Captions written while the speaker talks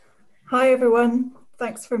Hi everyone,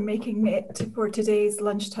 thanks for making it for today's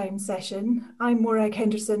lunchtime session. I'm Morag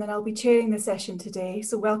Henderson and I'll be chairing the session today,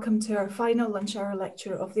 so welcome to our final lunch hour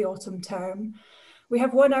lecture of the autumn term. We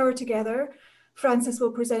have 1 hour together. Frances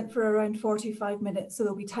will present for around 45 minutes, so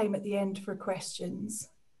there'll be time at the end for questions.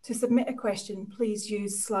 To submit a question, please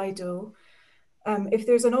use Slido. If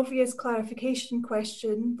there's an obvious clarification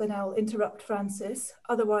question, then I'll interrupt Frances.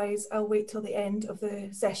 Otherwise, I'll wait till the end of the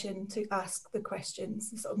session to ask the questions,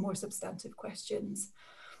 the sort of more substantive questions.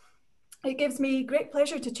 It gives me great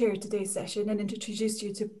pleasure to chair today's session and introduce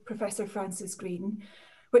you to Professor Francis Green,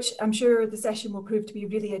 which I'm sure the session will prove to be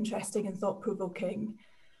really interesting and thought-provoking.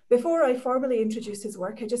 Before I formally introduce his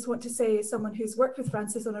work, I just want to say, as someone who's worked with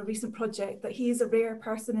Francis on a recent project, that he is a rare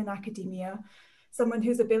person in academia, someone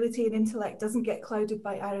whose ability and intellect doesn't get clouded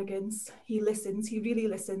by arrogance. He listens, he really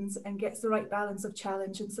listens, and gets the right balance of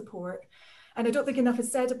challenge and support. And I don't think enough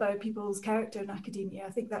is said about people's character in academia. I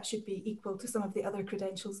think that should be equal to some of the other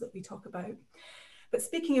credentials that we talk about. But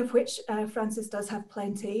speaking of which, Francis does have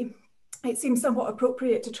plenty. It seems somewhat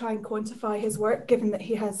appropriate to try and quantify his work, given that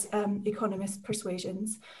he has economist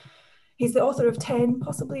persuasions. He's the author of 10,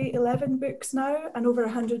 possibly 11 books now, and over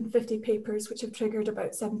 150 papers, which have triggered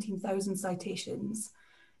about 17,000 citations.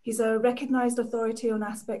 He's a recognised authority on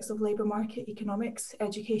aspects of labour market economics,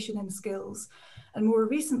 education and skills. And more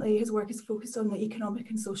recently, his work is focused on the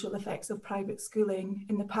economic and social effects of private schooling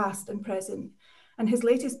in the past and present. And his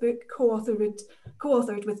latest book,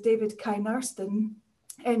 co-authored with David Kynaston,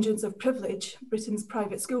 Engines of Privilege, Britain's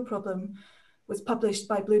Private School Problem, was published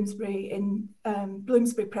by Bloomsbury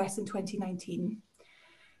Press in 2019.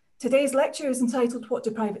 Today's lecture is entitled What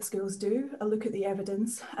Do Private Schools Do? A Look at the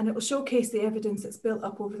Evidence, and it will showcase the evidence that's built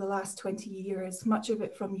up over the last 20 years, much of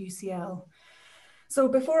it from UCL. So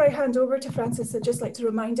before I hand over to Francis, I'd just like to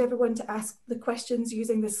remind everyone to ask the questions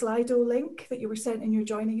using the Slido link that you were sent in your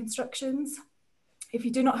joining instructions. If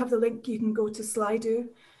you do not have the link, you can go to Slido,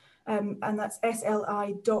 and that's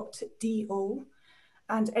sli.do,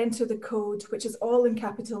 and enter the code, which is all in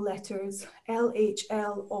capital letters,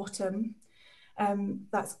 LHL Autumn.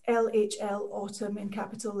 That's LHL Autumn in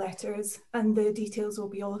capital letters, and the details will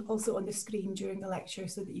be also on the screen during the lecture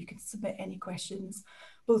so that you can submit any questions,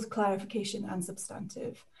 both clarification and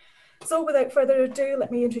substantive. So without further ado,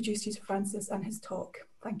 let me introduce you to Francis and his talk.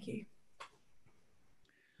 Thank you.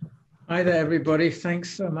 Hi there, everybody. Thanks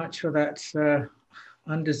so much for that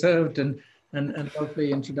undeserved and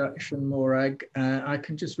lovely introduction, Morag. I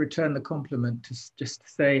can just return the compliment to just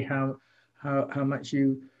say how much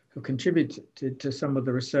you have contributed to some of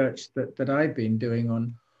the research that I've been doing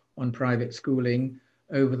on private schooling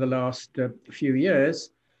over the last few years.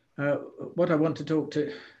 What I want to talk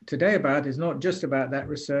today about is not just about that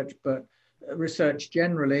research, but research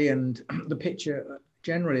generally and the picture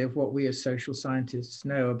generally of what we as social scientists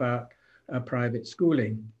know about private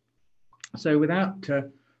schooling. So without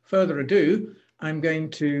further ado, I'm going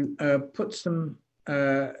to put some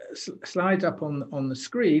slides up on the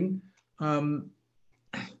screen, and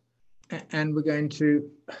we're going to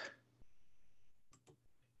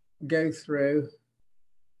go through.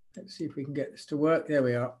 Let's see if we can get this to work. There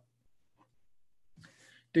we are.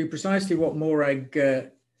 Do precisely what Morag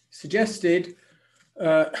suggested,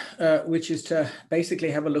 which is to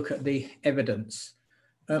basically have a look at the evidence.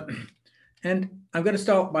 And I'm going to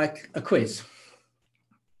start by a quiz.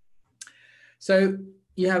 So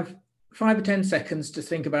you have 5 or 10 seconds to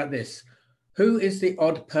think about this. Who is the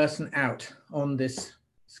odd person out on this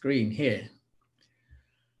screen here?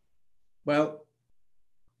 Well,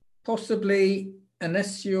 possibly,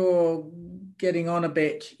 unless you're getting on a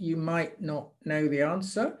bit, you might not know the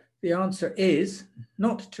answer. The answer is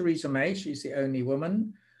not Theresa May, she's the only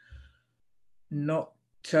woman. Not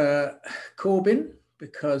Corbyn,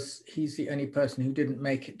 because he's the only person who didn't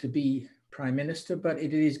make it to be Prime Minister, but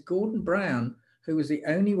it is Gordon Brown, who was the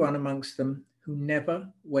only one amongst them who never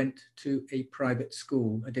went to a private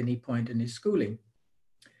school at any point in his schooling.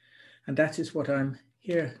 And that is what I'm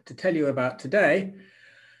here to tell you about today.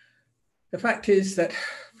 The fact is that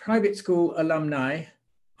private school alumni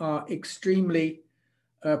are extremely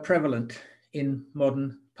prevalent in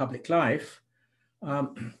modern public life.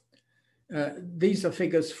 These are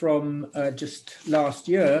figures from just last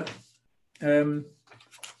year.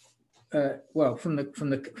 Well, from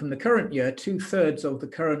the current year, 2/3 of the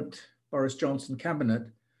current Boris Johnson cabinet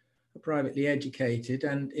are privately educated,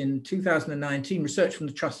 and in 2019, research from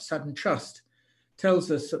the Sutton Trust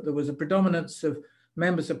tells us that there was a predominance of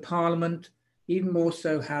members of Parliament, even more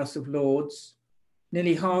so House of Lords.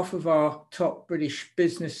 Nearly half of our top British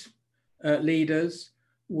business leaders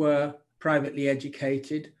were privately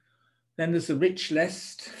educated. Then there's the rich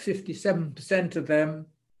list, 57% of them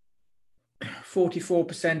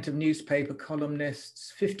 44% of newspaper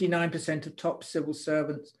columnists, 59% of top civil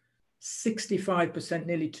servants, 65%,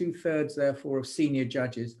 nearly 2/3 therefore, of senior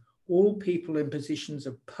judges, all people in positions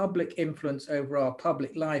of public influence over our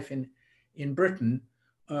public life in Britain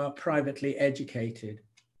are privately educated.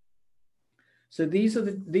 So these are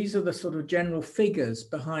the sort of general figures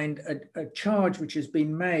behind a charge which has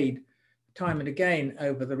been made time and again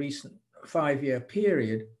over the recent 5-year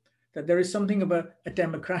period, that there is something of a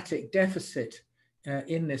democratic deficit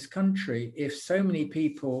in this country if so many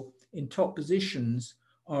people in top positions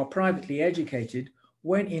are privately educated,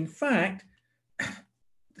 when in fact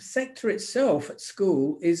the sector itself at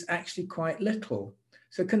school is actually quite little.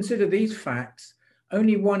 So consider these facts: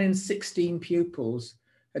 only 1 in 16 pupils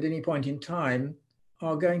at any point in time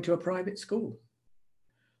are going to a private school,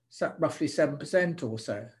 so roughly 7% or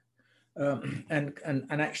so. And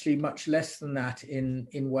actually much less than that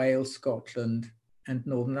in Wales, Scotland, and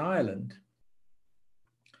Northern Ireland.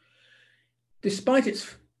 Despite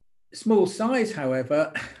its small size,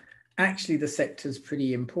 however, actually the sector is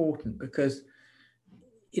pretty important, because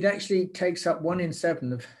it actually takes up 1 in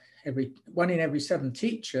every 7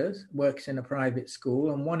 teachers works in a private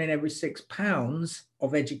school, and 1 in every 6 pounds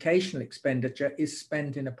of educational expenditure is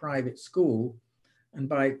spent in a private school. And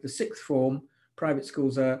by the 6th form, private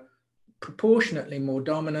schools are proportionately more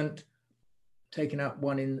dominant, taking up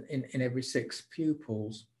 1 in every 6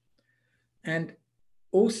 pupils. And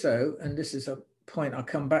also, and this is a point I'll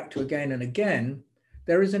come back to again and again,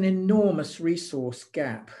 there is an enormous resource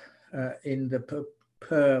gap in the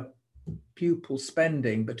per pupil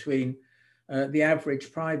spending between the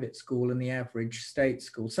average private school and the average state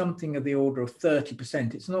school, something of the order of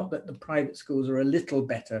 30%. It's not that the private schools are a little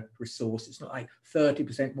better resource. It's not like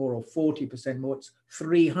 30% more or 40% more, it's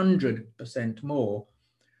 300% more.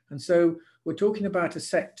 And so we're talking about a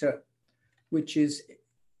sector which is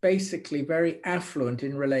basically very affluent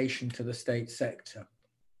in relation to the state sector.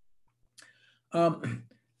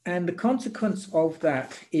 And the consequence of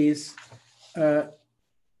that is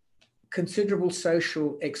considerable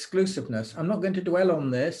social exclusiveness. I'm not going to dwell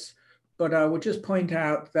on this, but I will just point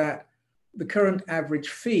out that the current average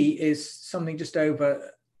fee is something just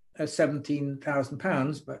over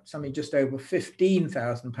 £17,000, but something just over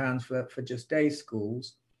 £15,000 for just day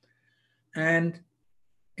schools. And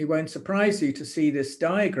it won't surprise you to see this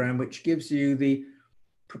diagram, which gives you the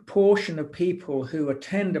proportion of people who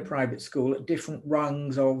attend a private school at different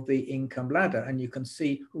rungs of the income ladder. And you can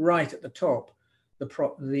see right at the top,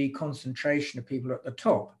 the concentration of people at the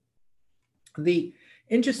top. The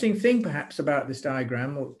interesting thing perhaps about this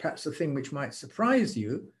diagram, or perhaps the thing which might surprise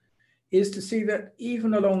you, is to see that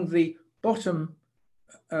even along the bottom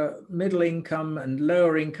middle income and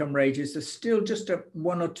lower income ranges, there's still just a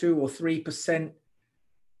 1 or 2 or 3%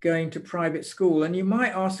 going to private school. And you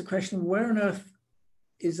might ask the question, where on earth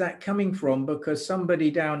is that coming from? Because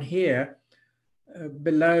somebody down here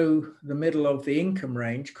below the middle of the income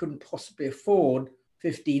range couldn't possibly afford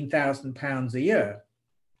 £15,000 a year.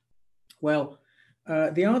 Well,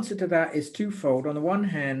 the answer to that is twofold. On the one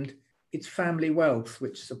hand, it's family wealth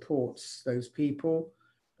which supports those people.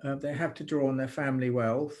 They have to draw on their family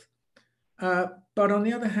wealth. But on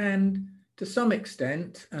the other hand, to some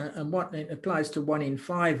extent, and what it applies to 1 in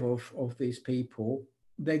 5 of these people,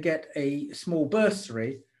 they get a small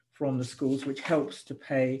bursary from the schools, which helps to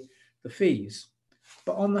pay the fees.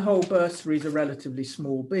 But on the whole, bursaries are relatively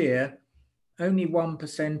small beer. Only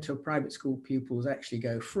 1% of private school pupils actually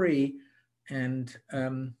go free. And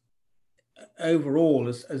overall,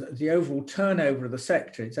 as the overall turnover of the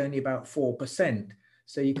sector, it's only about 4%.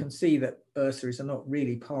 So you can see that bursaries are not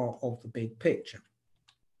really part of the big picture.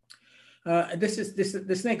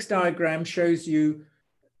 This next diagram shows you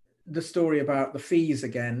the story about the fees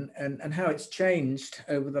again, and how it's changed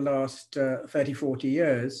over the last 30, 40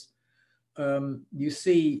 years. You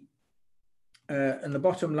see in the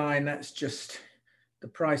bottom line, that's just the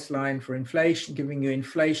price line for inflation, giving you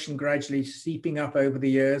inflation gradually seeping up over the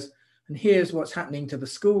years. And here's what's happening to the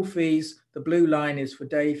school fees. The blue line is for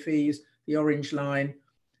day fees. The orange line,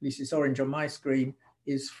 at least it's orange on my screen,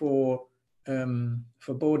 is for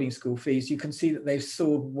boarding school fees. You can see that they've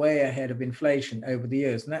soared way ahead of inflation over the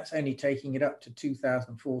years, and that's only taking it up to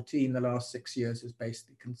 2014. The last 6 years has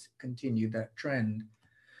basically continued that trend.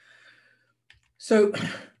 So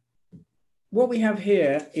what we have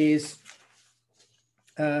here is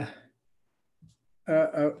a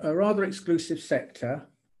rather exclusive sector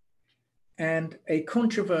and a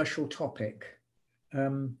controversial topic.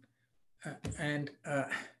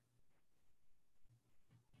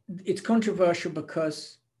 It's controversial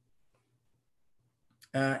because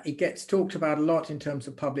it gets talked about a lot in terms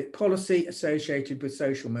of public policy associated with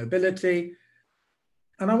social mobility.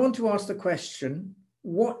 And I want to ask the question,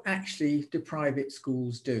 what actually do private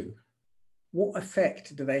schools do? What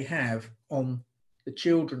effect do they have on the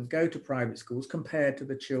children who go to private schools compared to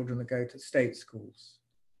the children that go to state schools?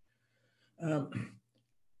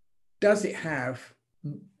 Does it have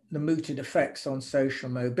the mooted effects on social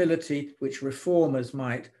mobility, which reformers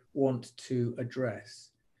might want to address?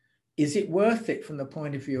 Is it worth it from the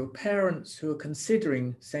point of view of parents who are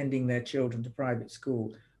considering sending their children to private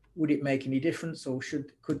school? Would it make any difference, or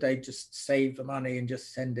could they just save the money and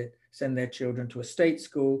just send their children to a state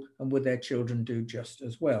school, and would their children do just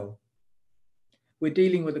as well? We're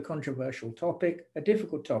dealing with a controversial topic, a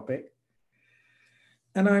difficult topic,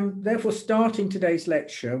 and I'm therefore starting today's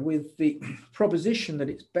lecture with the proposition that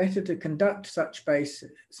it's better to conduct such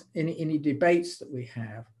basis in any debates that we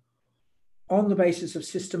have on the basis of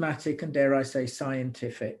systematic and, dare I say,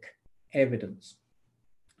 scientific evidence.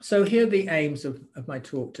 So here are the aims of my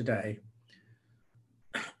talk today.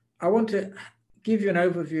 I want to give you an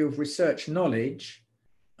overview of research knowledge,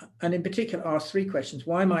 and in particular ask three questions.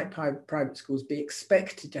 Why might private schools be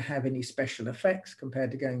expected to have any special effects compared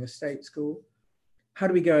to going to state school? How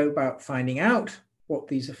do we go about finding out what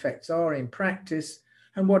these effects are in practice?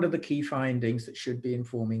 And what are the key findings that should be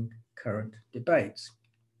informing current debates?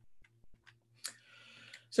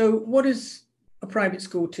 So what does a private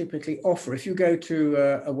school typically offer? If you go to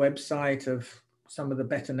a website of some of the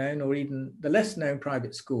better known or even the less known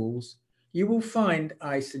private schools, you will find,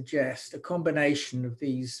 I suggest, a combination of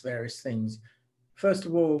these various things. First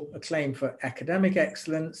of all, a claim for academic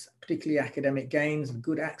excellence, particularly academic gains and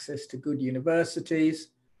good access to good universities.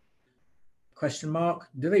 Question mark,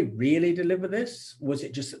 do they really deliver this? Was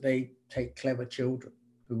it just that they take clever children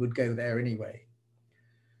who would go there anyway?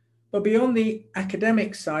 But beyond the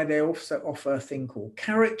academic side, they also offer a thing called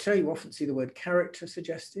character. You often see the word character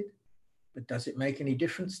suggested, but does it make any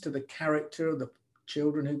difference to the character of the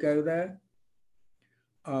children who go there?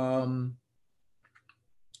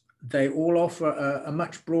 They all offer a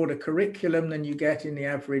much broader curriculum than you get in the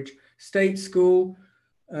average state school.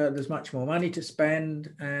 There's much more money to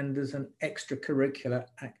spend, and there's an extracurricular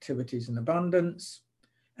activities in abundance.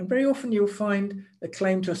 And very often you'll find a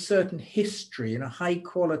claim to a certain history and a high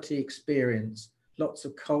quality experience, lots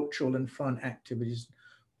of cultural and fun activities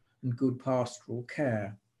and good pastoral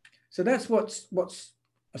care. So that's what's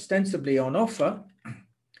ostensibly on offer.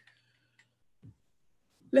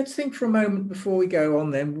 Let's think for a moment before we go on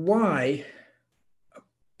then why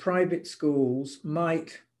private schools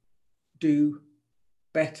might do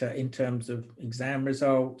better in terms of exam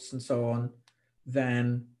results and so on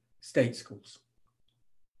than state schools.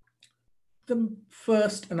 The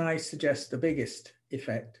first, and I suggest the biggest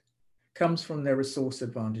effect, comes from their resource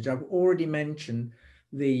advantage. I've already mentioned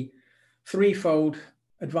the threefold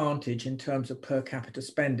advantage in terms of per capita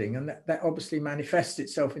spending, and that obviously manifests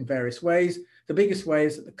itself in various ways. The biggest way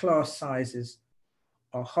is that the class sizes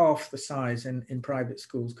are half the size in private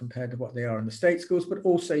schools compared to what they are in the state schools, but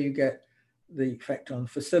also you get the effect on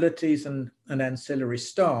facilities and ancillary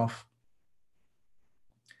staff.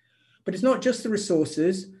 But it's not just the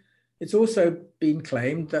resources. It's also been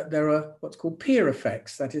claimed that there are what's called peer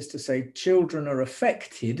effects. That is to say, children are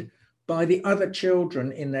affected by the other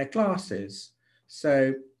children in their classes.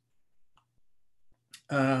 So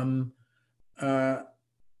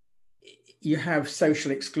you have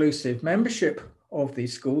social exclusive membership of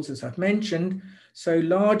these schools, as I've mentioned. So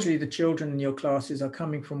largely the children in your classes are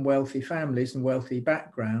coming from wealthy families and wealthy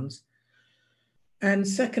backgrounds. And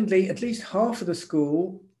secondly, at least half of the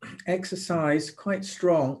school exercise quite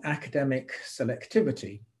strong academic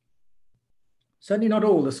selectivity. Certainly not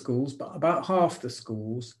all the schools, but about half the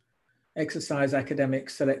schools exercise academic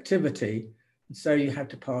selectivity. And so you have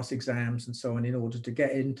to pass exams and so on in order to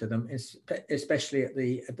get into them, especially at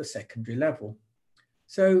the secondary level.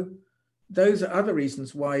 So those are other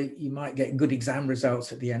reasons why you might get good exam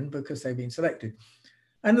results at the end, because they've been selected.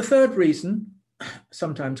 And the third reason,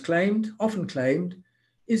 sometimes claimed, often claimed,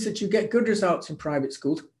 is that you get good results in private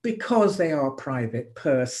schools because they are private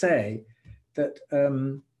per se, that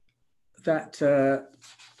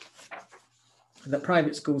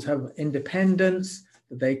private schools have independence,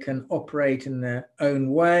 that they can operate in their own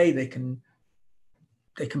way, they can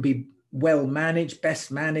be well managed, best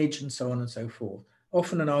managed, and so on and so forth.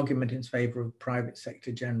 Often an argument in favor of private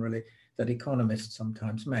sector generally that economists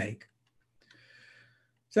sometimes make.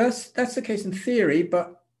 So that's the case in theory,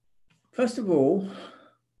 but first of all,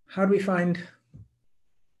 how do we find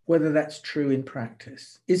whether that's true in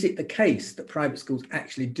practice? Is it the case that private schools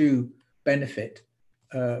actually do benefit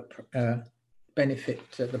the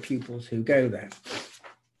pupils who go there?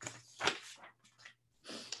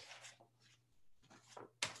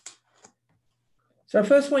 So I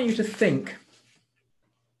first want you to think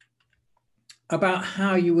about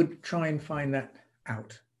how you would try and find that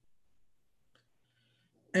out.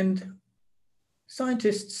 And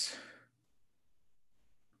scientists,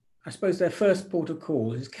 I suppose their first port of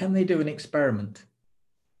call is, can they do an experiment?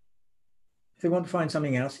 If they want to find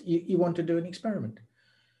something else, you want to do an experiment.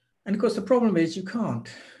 And of course, the problem is you can't,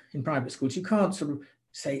 in private schools, you can't sort of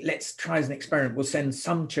say, let's try as an experiment. We'll send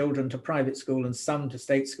some children to private school and some to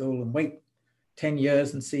state school and wait 10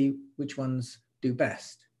 years and see which ones do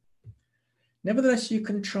best. Nevertheless, you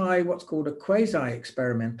can try what's called a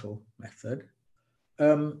quasi-experimental method.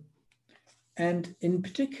 And in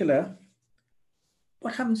particular,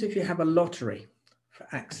 what happens if you have a lottery for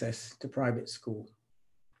access to private school?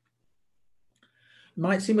 It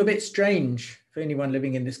might seem a bit strange for anyone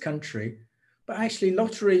living in this country, but actually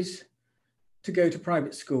lotteries to go to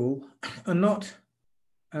private school are not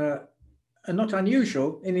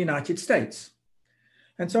unusual in the United States.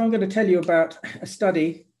 And so I'm going to tell you about a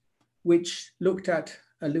study which looked at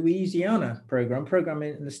a Louisiana program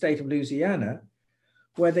in the state of Louisiana,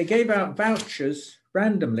 where they gave out vouchers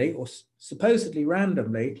randomly or supposedly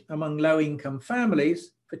randomly among low-income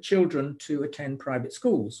families for children to attend private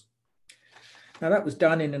schools. Now that was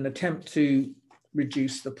done in an attempt to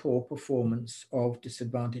reduce the poor performance of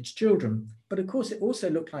disadvantaged children. But of course, it also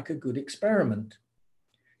looked like a good experiment.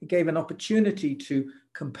 It gave an opportunity to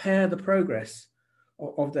compare the progress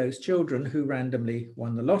of those children who randomly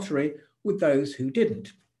won the lottery with those who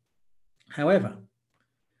didn't. However,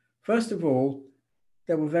 first of all,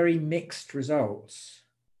 there were very mixed results.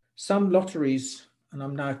 Some lotteries, and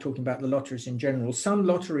I'm now talking about the lotteries in general, some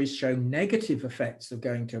lotteries show negative effects of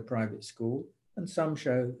going to a private school, and some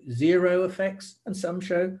show zero effects, and some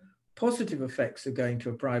show positive effects of going to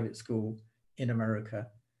a private school in America.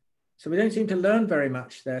 So we don't seem to learn very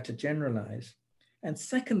much there to generalize. And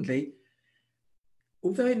secondly,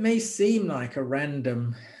 although it may seem like a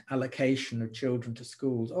random allocation of children to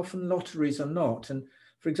schools, often lotteries are not. And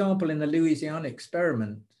for example, in the Louisiana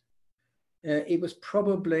experiment, it was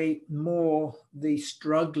probably more the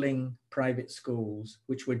struggling private schools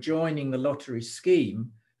which were joining the lottery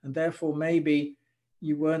scheme, and therefore maybe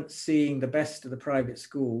you weren't seeing the best of the private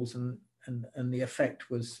schools, and the effect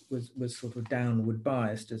was sort of downward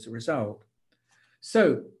biased as a result.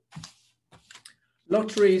 So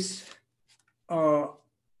lotteries are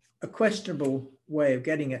a questionable way of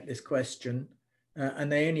getting at this question, and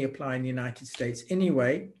they only apply in the United States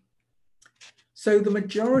anyway. So the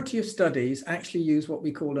majority of studies actually use what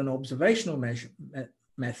we call an observational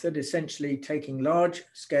method, essentially taking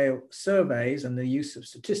large-scale surveys and the use of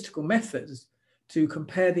statistical methods to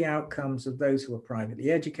compare the outcomes of those who are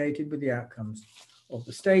privately educated with the outcomes of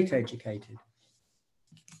the state educated.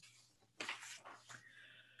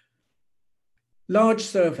 Large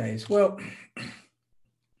surveys. Well,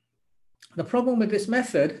 the problem with this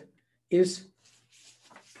method is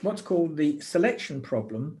what's called the selection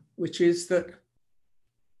problem, which is that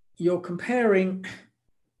you're comparing,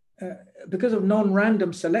 because of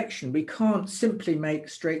non-random selection, we can't simply make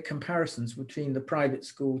straight comparisons between the private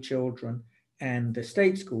school children and the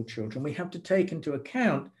state school children. We have to take into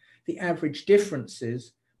account the average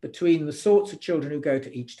differences between the sorts of children who go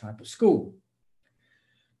to each type of school.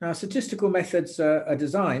 Now, statistical methods are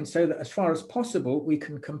designed so that as far as possible, we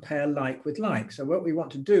can compare like with like. So what we want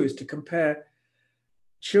to do is to compare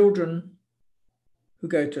children who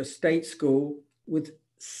go to a state school with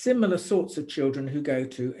similar sorts of children who go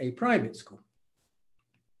to a private school.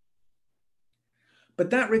 But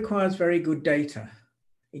that requires very good data.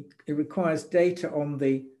 It requires data on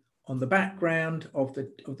the background of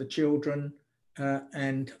the children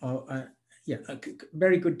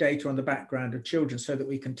very good data on the background of children, so that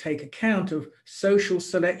we can take account of social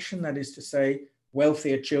selection, that is to say,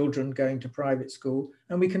 wealthier children going to private school,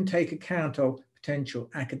 and we can take account of potential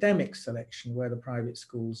academic selection, where the private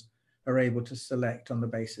schools are able to select on the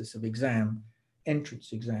basis of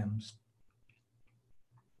entrance exams.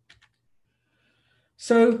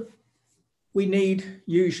 So we need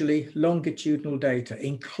usually longitudinal data,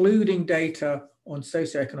 including data on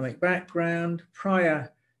socioeconomic background,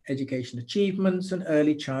 prior education achievements, and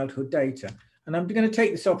early childhood data. And I'm going to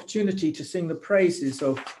take this opportunity to sing the praises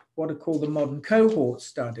of what are called the modern cohort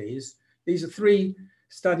studies. These are 3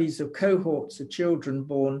 studies of cohorts of children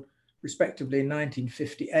born respectively in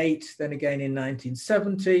 1958, then again in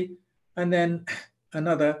 1970, and then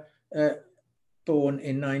another born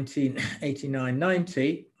in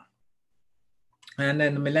 1989-90, and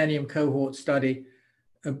then the Millennium Cohort Study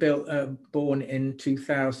born in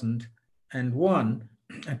 2000 and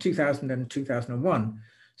 2001.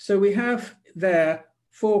 So we have there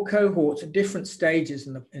 4 cohorts at different stages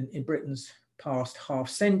in Britain's past half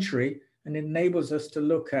century, and it enables us to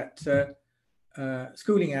look at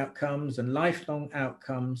schooling outcomes and lifelong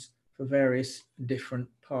outcomes for various different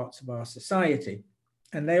parts of our society.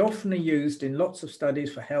 And they often are used in lots of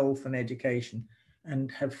studies for health and education,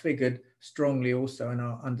 and have figured strongly also in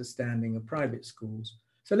our understanding of private schools.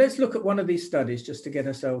 So let's look at one of these studies just to get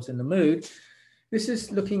ourselves in the mood. This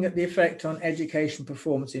is looking at the effect on education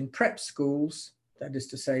performance in prep schools, that is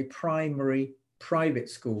to say primary private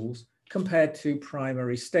schools, compared to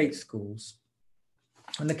primary state schools.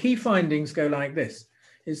 And the key findings go like this,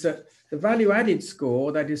 is that the value added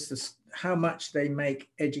score, that is how much they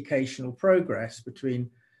make educational progress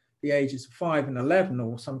between the ages of 5 and 11,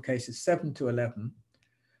 or some cases 7 to 11,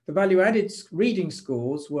 the value added reading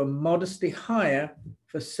scores were modestly higher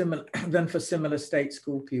than for similar state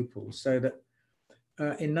school pupils. So that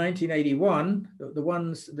in 1981,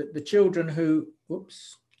 the children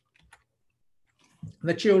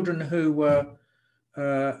who were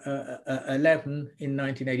 11 in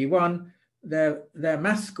 1981, their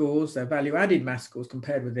math scores, their value added math scores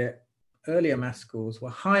compared with their earlier math scores, were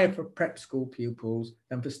higher for prep school pupils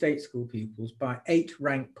than for state school pupils by 8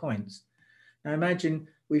 rank points. Now imagine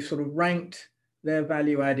we've sort of ranked their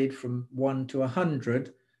value added from 1 to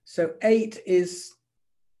 100. So 8 is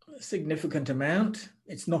a significant amount.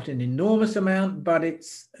 It's not an enormous amount, but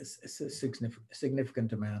it's a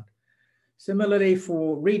significant amount. Similarly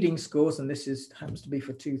for reading scores, and this happens to be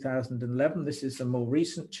for 2011, this is the more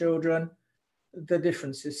recent children, the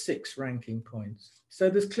difference is 6 ranking points. So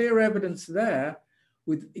there's clear evidence there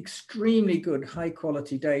with extremely good high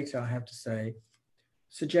quality data, I have to say,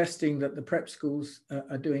 suggesting that the prep schools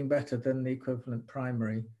are doing better than the equivalent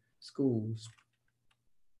primary schools.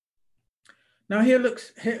 Now here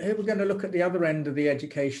we're going to look at the other end of the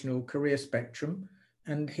educational career spectrum.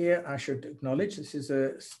 And here I should acknowledge this is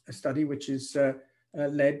a study which is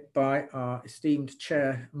led by our esteemed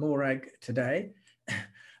chair, Morag, today.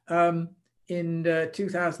 In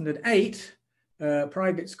 2008,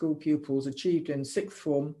 private school pupils achieved in 6th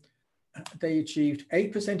form, they achieved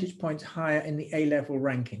 8 percentage points higher in the A-level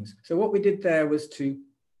rankings. So what we did there was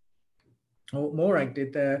what Morag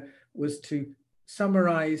did there was to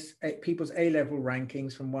summarize people's A-level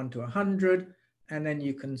rankings from 1 to 100, and then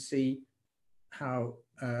you can see how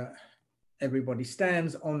everybody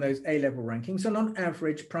stands on those A-level rankings. And on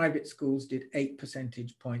average, private schools did 8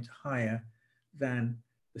 percentage points higher than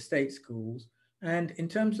the state schools. And in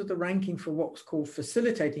terms of the ranking for what's called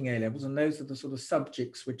facilitating A-levels, and those are the sort of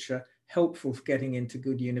subjects which are helpful for getting into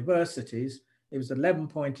good universities, it was 11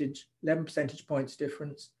 percentage points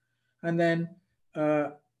difference. And then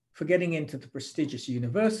for getting into the prestigious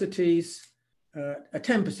universities, a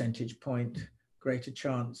 10 percentage point greater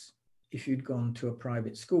chance if you'd gone to a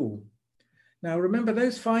private school. Now remember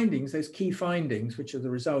those findings, those key findings, which are the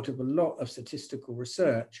result of a lot of statistical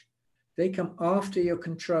research, they come after you're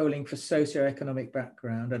controlling for socioeconomic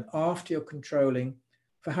background and after you're controlling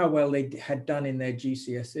for how well they had done in their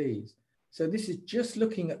GCSEs. So this is just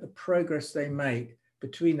looking at the progress they make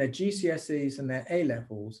between their GCSEs and their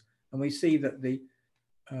A-levels. And we see that the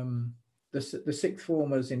 6th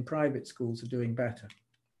formers in private schools are doing better.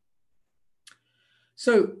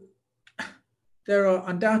 So there are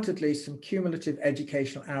undoubtedly some cumulative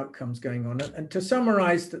educational outcomes going on. And to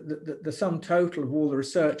summarize the sum total of all the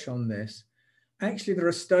research on this, actually there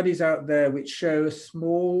are studies out there which show a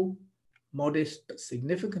small, modest, but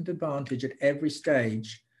significant advantage at every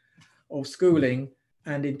stage of schooling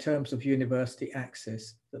and in terms of university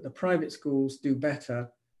access, that the private schools do better,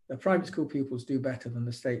 the private school pupils do better than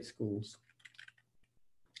the state schools,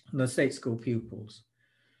 the state school pupils.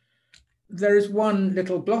 There is one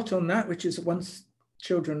little blot on that, which is once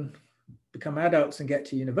children become adults and get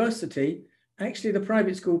to university, actually the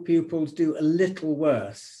private school pupils do a little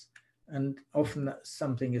worse. And often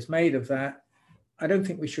something is made of that. I don't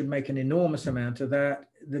think we should make an enormous amount of that.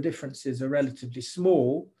 The differences are relatively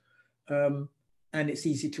small. And it's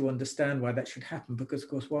easy to understand why that should happen, because of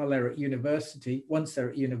course, while they're at university, once they're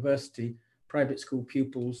at university, private school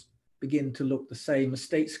pupils begin to look the same as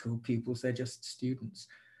state school pupils, they're just students.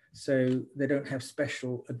 So they don't have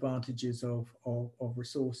special advantages of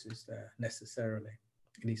resources there necessarily,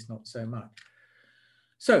 at least not so much.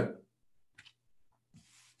 So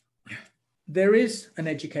there is an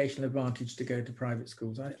educational advantage to go to private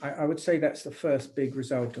schools. I would say that's the first big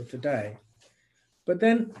result of today. But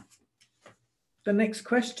then the next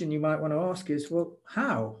question you might want to ask is, well,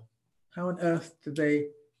 how? How on earth do they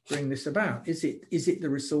bring this about? Is it the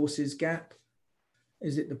resources gap?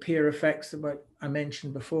 Is it the peer effects that I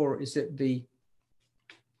mentioned before? Is it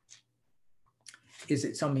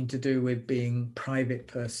something to do with being private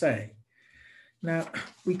per se? Now,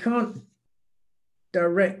 we can't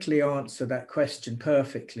directly answer that question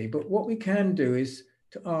perfectly, but what we can do is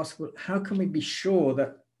to ask, well, how can we be sure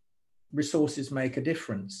that resources make a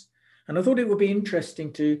difference? And I thought it would be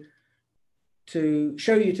interesting to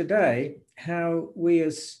show you today how we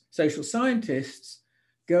as social scientists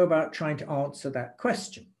go about trying to answer that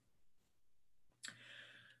question.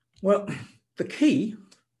 Well, the key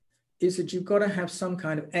is that you've got to have some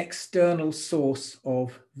kind of external source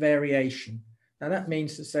of variation. Now that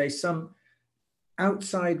means to say some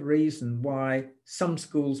outside reason why some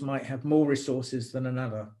schools might have more resources than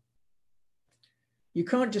another. You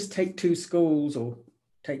can't just take two schools or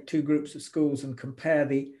take two groups of schools and compare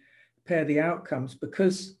the outcomes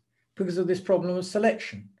because of this problem of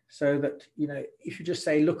selection. So that, you know, if you just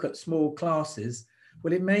say, look at small classes,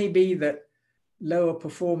 well, it may be that lower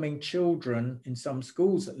performing children in some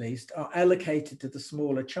schools at least are allocated to the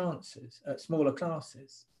smaller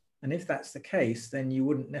classes. And if that's the case, then you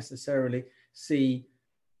wouldn't necessarily see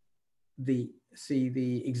the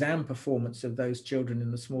exam performance of those children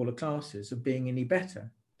in the smaller classes of being any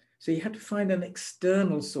better. So you have to find an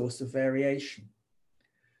external source of variation.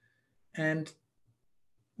 And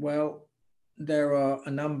well, there are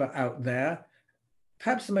a number out there.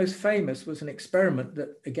 Perhaps the most famous was an experiment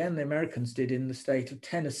that, again, the Americans did in the state of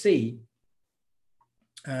Tennessee,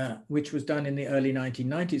 which was done in the early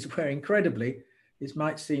 1990s, where incredibly, this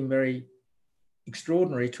might seem very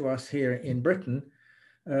extraordinary to us here in Britain,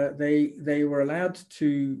 they were allowed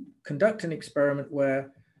to conduct an experiment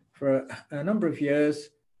where for a number of years,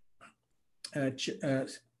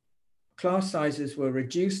 class sizes were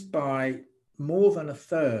reduced by more than a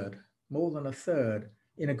third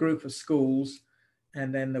in a group of schools.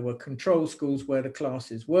 And then there were control schools where the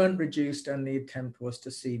classes weren't reduced, and the attempt was to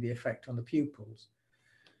see the effect on the pupils.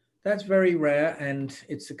 That's very rare, and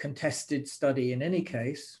it's a contested study in any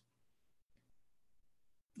case.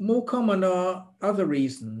 More common are other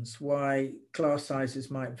reasons why class sizes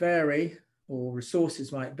might vary or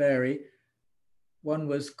resources might vary. One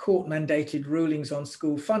was court-mandated rulings on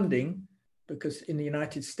school funding, because in the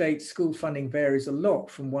United States, school funding varies a lot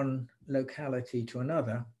from one locality to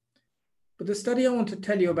another. But the study I want to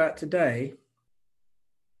tell you about today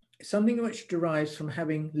is something which derives from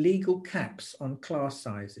having legal caps on class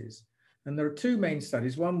sizes. And there are two main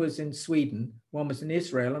studies. One was in Sweden, one was in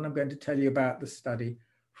Israel, and I'm going to tell you about the study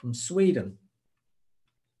from Sweden.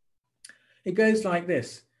 It goes like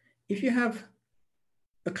this. If you have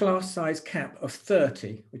a class size cap of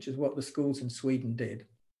 30, which is what the schools in Sweden did,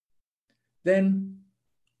 then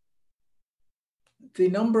the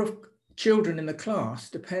number of children in the class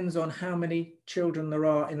depends on how many children there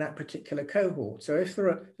are in that particular cohort. So if there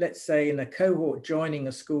are, let's say, in a cohort joining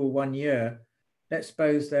a school 1 year, let's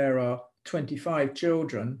suppose there are 25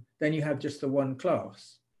 children, then you have just the one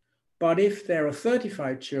class. But if there are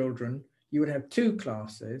 35 children, you would have two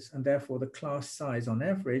classes, and therefore the class size on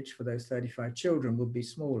average for those 35 children would be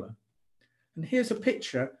smaller. And here's a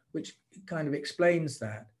picture which kind of explains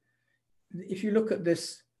that. If you look at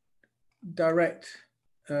this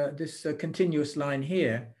continuous line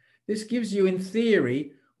here, this gives you in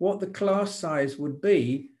theory what the class size would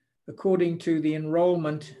be according to the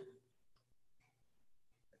enrollment,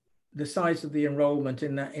 the size of the enrollment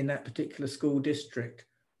in that particular school district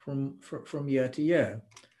from year to year.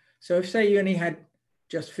 So if, say, you only had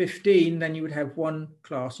just 15, then you would have one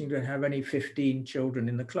class, you don't have only 15 children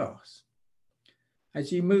in the class.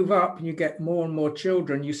 As you move up and you get more and more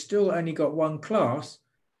children, you still only got one class,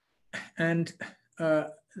 and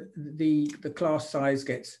the class size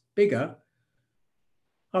gets bigger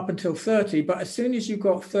up until 30. But as soon as you've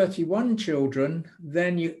got 31 children,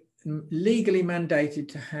 then you legally mandated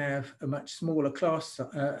to have a much smaller class,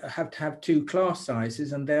 have to have two class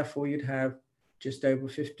sizes, and therefore you'd have just over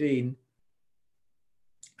 15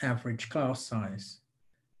 average class size.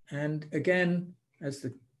 And again, as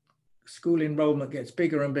the school enrollment gets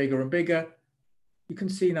bigger and bigger and bigger, you can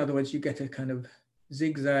see, in other words, you get a kind of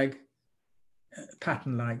zigzag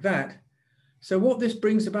pattern like that. So what this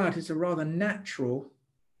brings about is a rather natural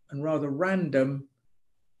and rather random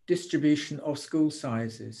distribution of school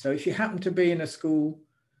sizes. So if you happen to be in a school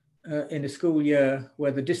year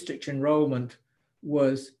where the district enrollment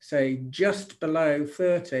was, say, just below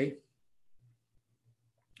 30,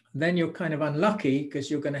 then you're kind of unlucky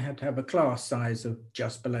because you're going to have a class size of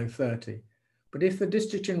just below 30. But if the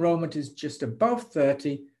district enrollment is just above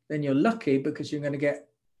 30, then you're lucky because you're going to get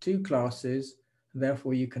two classes, and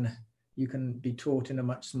therefore you can be taught in a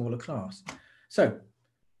much smaller class. So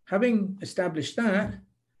having established that,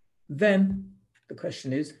 then the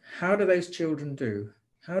question is, how do those children do?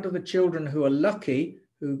 How do the children who are lucky,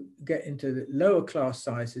 who get into the lower class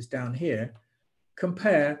sizes down here,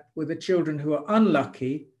 compare with the children who are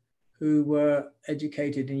unlucky, who were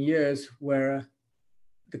educated in years where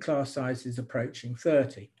the class size is approaching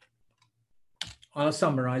 30. I'll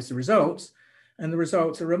summarize the results, and the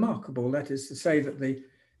results are remarkable. That is to say that the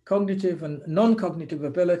cognitive and non-cognitive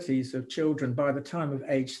abilities of children by the time of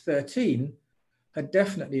age 13 had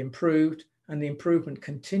definitely improved, and the improvement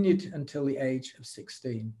continued until the age of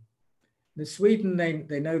 16. In Sweden,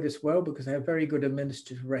 they know this well because they have very good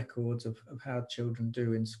administrative records of how children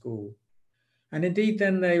do in school. And indeed,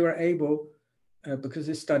 then they were able, because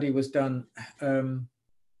this study was done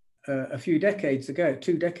a few decades ago,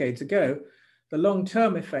 2 decades ago, the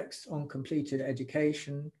long-term effects on completed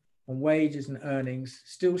education, on wages and earnings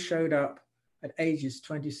still showed up at ages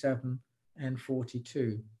 27 and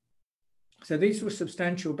 42. So these were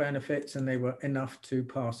substantial benefits, and they were enough to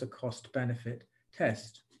pass a cost-benefit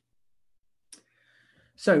test.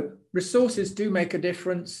 So resources do make a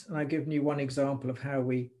difference, and I've given you one example of how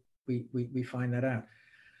we find that out.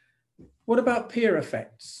 What about peer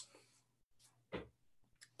effects?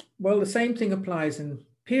 Well, the same thing applies in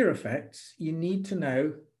peer effects. You need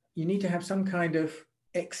to have some kind of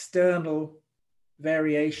external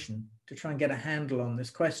variation to try and get a handle on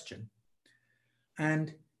this question.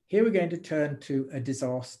 And here we're going to turn to a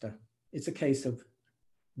disaster. It's a case of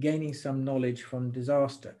gaining some knowledge from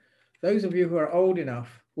disaster. Those of you who are old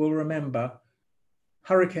enough will remember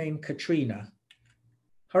Hurricane Katrina.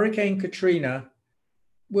 Hurricane Katrina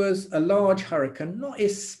was a large hurricane, not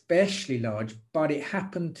especially large, but it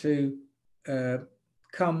happened to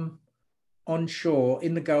come on shore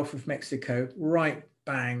in the Gulf of Mexico, right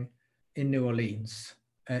bang in New Orleans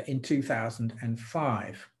in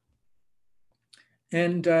 2005.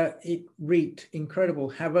 And it wreaked incredible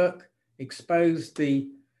havoc, exposed the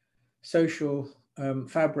social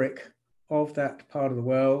fabric of that part of the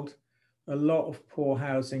world. A lot of poor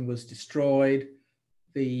housing was destroyed.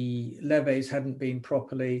 The levees hadn't been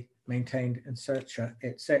properly maintained, etc.,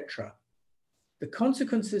 etc. The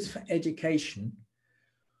consequences for education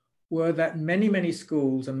were that many, many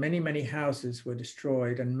schools and many, many houses were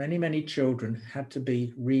destroyed, and many, many children had to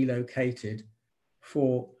be relocated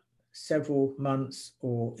for several months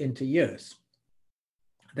or into years.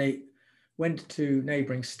 They went to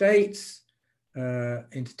neighboring states,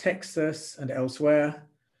 into Texas and elsewhere.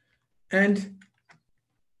 And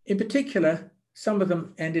in particular, some of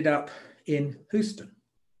them ended up in Houston.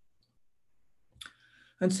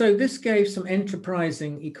 And so this gave some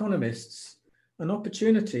enterprising economists an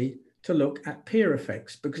opportunity to look at peer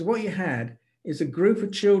effects, because what you had is a group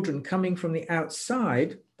of children coming from the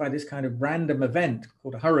outside by this kind of random event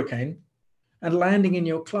called a hurricane and landing in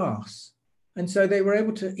your class. And so they were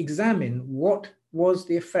able to examine what was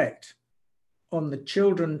the effect on the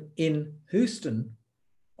children in Houston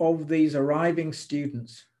of these arriving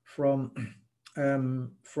students from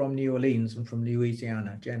New Orleans and from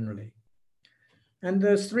Louisiana generally. And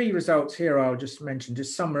there's 3 results here I'll just mention,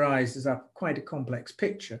 just summarizes up quite a complex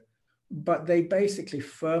picture, but they basically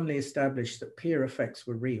firmly established that peer effects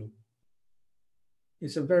were real.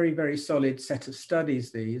 It's a very, very solid set of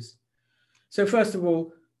studies, these. So first of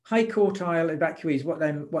all, high quartile evacuees, what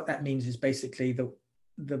that means is basically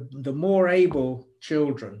the more able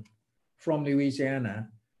children from Louisiana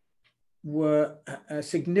were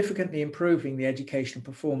significantly improving the educational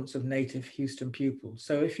performance of native Houston pupils.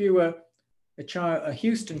 So if you were a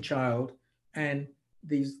Houston child and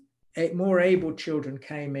these more able children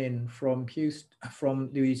came in from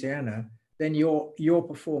Louisiana, then your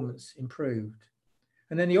performance improved.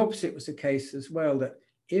 And then the opposite was the case as well, that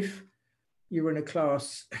if you were in a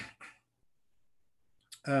class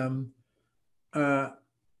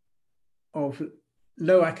of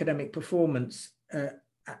low academic performance,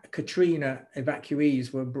 Katrina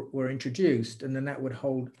evacuees were introduced, and then that would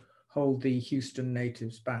hold the Houston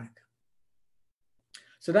natives back.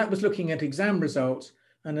 So that was looking at exam results,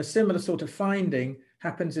 and a similar sort of finding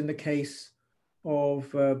happens in the case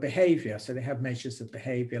of behavior. So they have measures of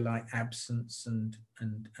behavior like absence and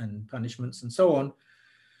punishments and so on.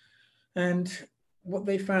 And what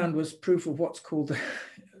they found was proof of what's called,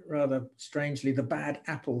 rather strangely, the bad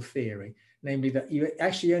apple theory, namely that you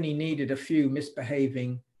actually only needed a few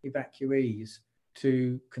misbehaving evacuees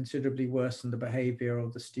to considerably worsen the behavior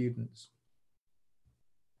of the students.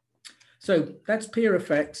 So that's peer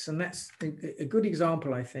effects, and that's a good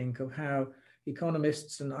example, I think, of how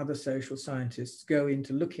economists and other social scientists go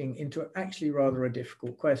into looking into actually rather a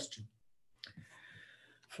difficult question.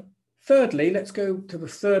 Thirdly, let's go to the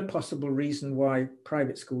third possible reason why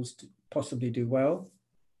private schools possibly do well.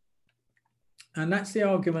 And that's the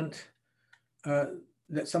argument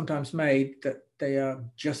that's sometimes made that they are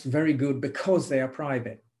just very good because they are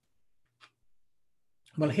private.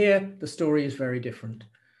 Well, here the story is very different.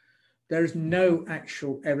 There is no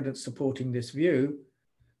actual evidence supporting this view.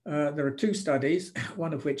 There are two studies,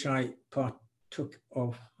 one of which I partook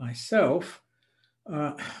of myself.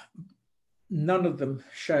 None of them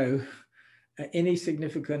show any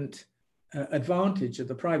significant advantage of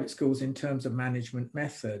the private schools in terms of management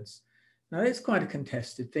methods. Now, it's quite a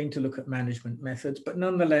contested thing to look at management methods, but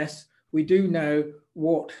nonetheless, we do know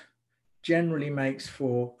what generally makes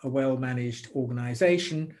for a well-managed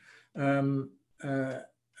organization. John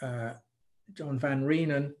Van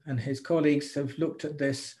Reenen and his colleagues have looked at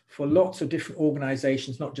this for lots of different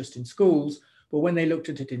organizations, not just in schools, but when they looked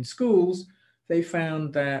at it in schools, they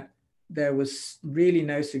found that there was really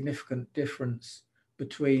no significant difference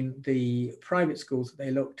between the private schools that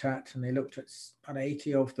they looked at, and they looked at about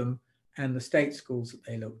 80 of them, and the state schools that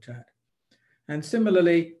they looked at. And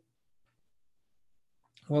similarly,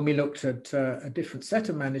 when we looked at a different set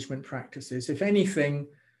of management practices, if anything,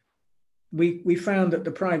 we found that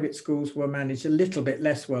the private schools were managed a little bit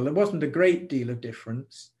less well. There wasn't a great deal of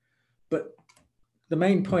difference, but the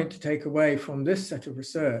main point to take away from this set of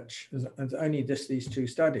research, and only just these two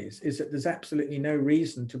studies, is that there's absolutely no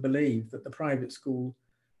reason to believe that the private schools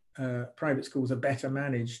are better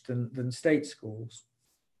managed than state schools.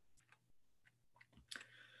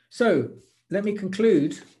 So let me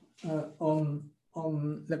conclude I'm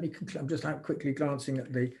just quickly glancing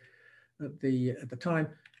at the time.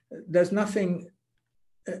 There's nothing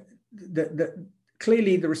that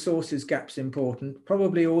clearly the resources gap's important.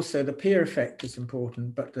 Probably also the peer effect is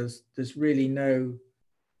important, but there's really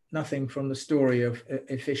nothing from the story of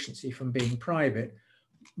efficiency from being private.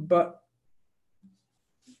 But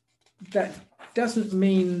that doesn't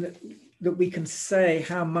mean that we can say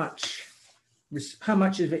how much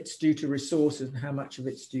of it's due to resources and how much of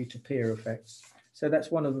it's due to peer effects. So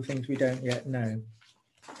that's one of the things we don't yet know.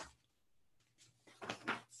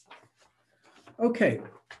 Okay.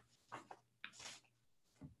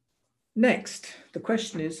 Next, the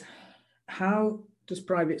question is, how does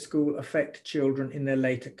private school affect children in their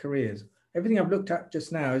later careers? Everything I've looked at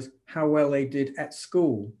just now is how well they did at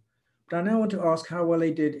school. But I now want to ask how well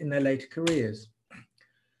they did in their later careers.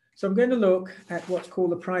 So I'm going to look at what's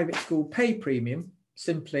called the private school pay premium,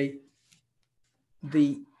 simply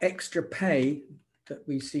the extra pay that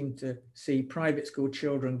we seem to see private school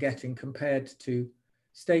children getting compared to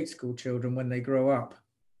state school children when they grow up.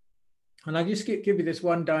 And I'll just give you this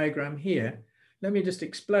one diagram here. Let me just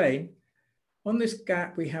explain. On this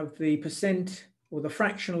gap, we have the percent or the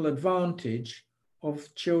fractional advantage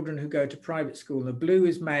of children who go to private school. The blue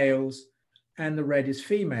is males and the red is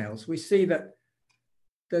females. We see that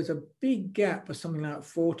there's a big gap of something like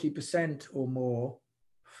 40% or more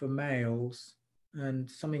for males and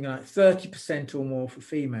something like 30% or more for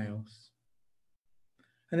females.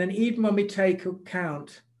 And then even when we take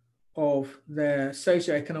account of their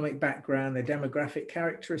socioeconomic background, their demographic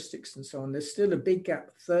characteristics and so on, there's still a big gap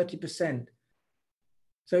of 30%.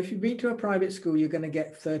 So if you've been to a private school, you're going to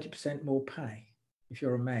get 30% more pay if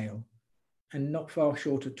you're a male, and not far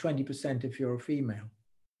short of 20% if you're a female.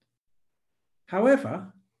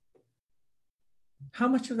 However, how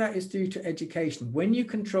much of that is due to education? When you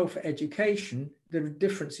control for education, the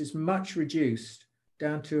difference is much reduced,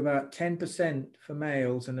 down to about 10% for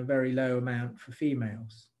males and a very low amount for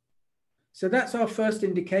females. So that's our first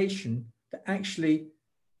indication that actually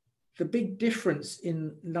the big difference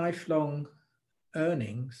in lifelong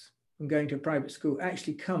earnings from going to a private school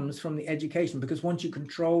actually comes from the education, because once you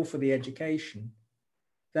control for the education,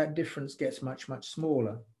 that difference gets much, much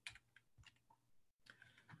smaller.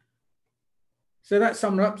 So that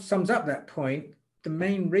sums up that point. The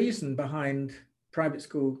main reason behind private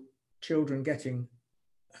school children getting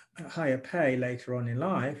a higher pay later on in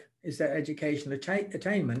life is that educational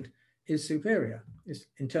attainment is superior,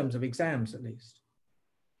 in terms of exams at least.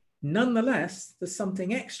 Nonetheless, there's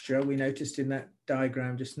something extra we noticed in that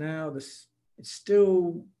diagram just now. It's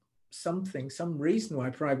still some reason why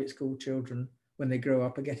private school children, when they grow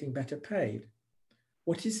up, are getting better paid.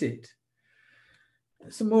 What is it?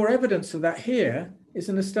 Some more evidence of that here is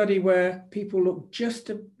in a study where people look just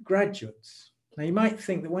at graduates. Now, you might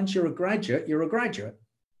think that once you're a graduate, you're a graduate.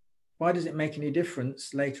 Why does it make any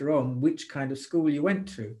difference later on which kind of school you went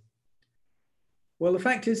to? Well, the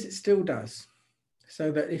fact is it still does.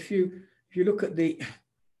 So that if you look at the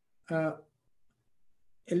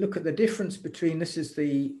difference between, this is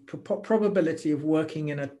the probability of working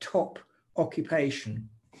in a top occupation,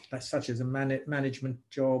 that's such as a management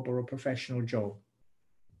job or a professional job.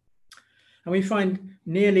 And we find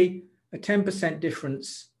nearly a 10%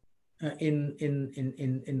 difference in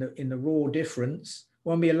the raw difference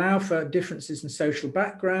When we allow for differences in social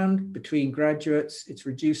background between graduates, it's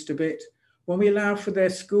reduced a bit. When we allow for their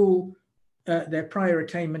school, their prior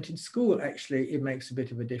attainment in school, actually, it makes a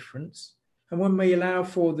bit of a difference. And when we allow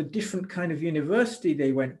for the different kind of university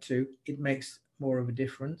they went to, it makes more of a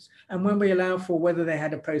difference. And when we allow for whether they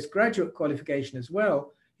had a postgraduate qualification as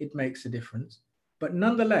well, it makes a difference. But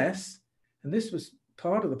nonetheless, and this was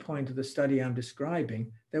part of the point of the study I'm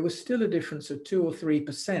describing, there was still a difference of 2 or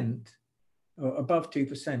 3%, or above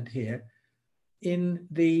 2% here, in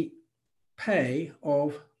the pay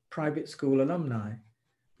of private school alumni.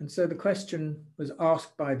 And so the question was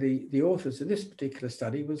asked by the authors of this particular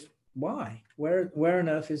study was, why? Where on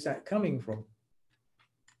earth is that coming from?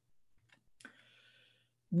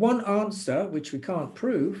 One answer, which we can't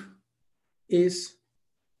prove, is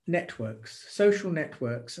networks, social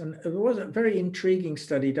networks. And there was a very intriguing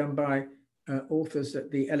study done by authors at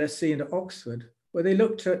the LSE and at Oxford, where they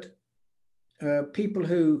looked at people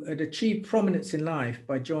who had achieved prominence in life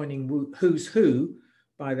by joining Who's Who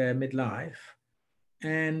by their midlife,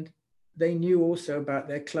 and they knew also about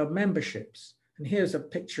their club memberships. And here's a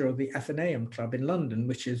picture of the Athenaeum Club in London,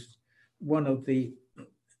 which is one of the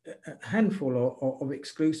handful of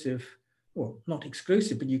exclusive, well, not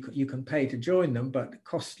exclusive, but you can pay to join them, but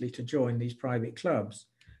costly to join these private clubs.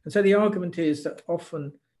 And so the argument is that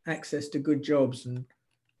often access to good jobs and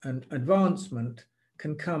advancement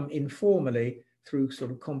can come informally through sort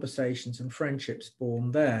of conversations and friendships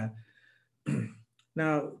born there.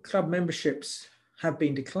 Now, club memberships have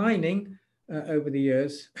been declining over the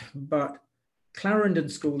years, but Clarendon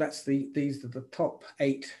School, these are the top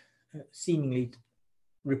 8, seemingly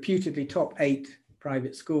reputedly top 8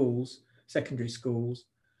 private schools, secondary schools,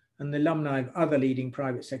 and the alumni of other leading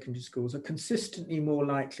private secondary schools are consistently more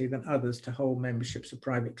likely than others to hold memberships of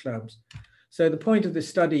private clubs. So the point of this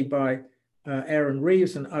study by Aaron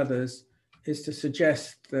Reeves and others is to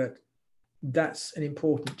suggest that that's an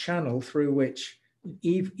important channel through which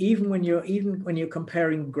even when you're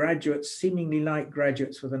comparing graduates, seemingly like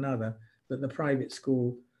graduates with another, that the private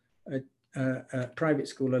school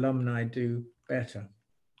alumni do better.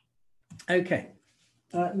 Okay,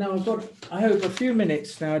 now I've got, I hope, a few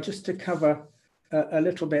minutes now just to cover a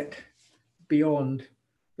little bit beyond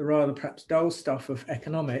the rather perhaps dull stuff of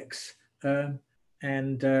economics and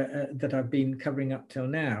that I've been covering up till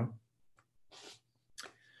now.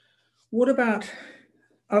 What about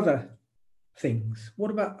other things?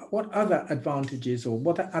 What other advantages or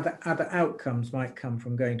what other outcomes might come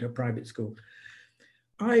from going to a private school?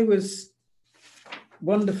 I was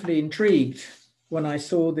wonderfully intrigued when I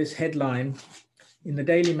saw this headline in the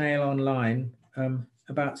Daily Mail online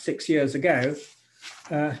about 6 years ago,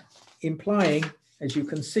 implying, as you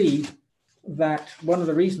can see, that one of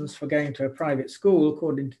the reasons for going to a private school,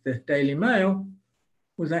 according to the Daily Mail,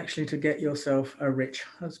 was actually to get yourself a rich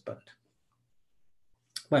husband.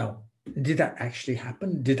 Well, did that actually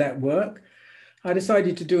happen? Did that work? I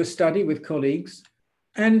decided to do a study with colleagues,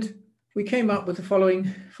 and we came up with the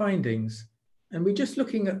following findings. And we're just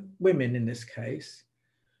looking at women in this case,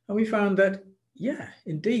 and we found that, yeah,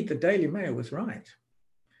 indeed, the Daily Mail was right.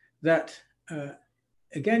 That,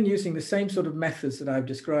 again, using the same sort of methods that I've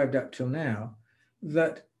described up till now,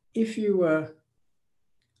 that if you were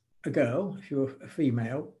a girl, if you were a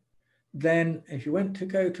female, then if you went to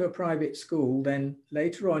go to a private school, then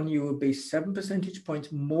later on you would be 7 percentage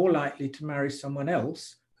points more likely to marry someone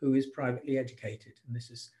else who is privately educated. And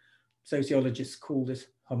this is, sociologists call this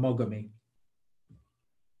homogamy,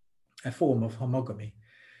 a form of homogamy.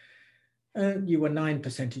 You were 9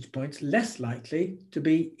 percentage points less likely to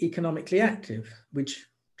be economically active, which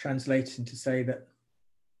translates into say that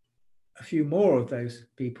a few more of those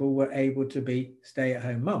people were able to be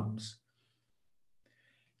stay-at-home mums.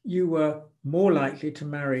 You were more likely to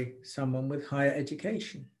marry someone with higher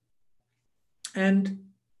education. And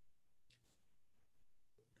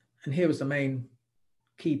here was the main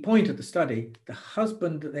key point of the study: the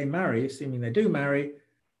husband that they marry, assuming they do marry,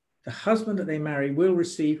 the husband that they marry will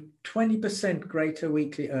receive 20% greater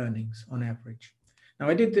weekly earnings on average. Now,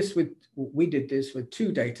 we did this with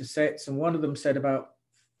 2 data sets, and one of them said about,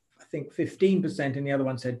 I think, 15%, and the other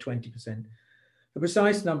one said 20%. The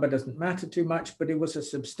precise number doesn't matter too much, but it was a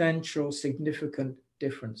substantial, significant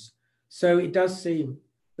difference. So it does seem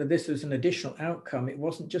that this was an additional outcome. It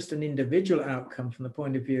wasn't just an individual outcome from the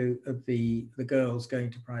point of view of the girls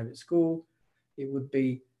going to private school. It would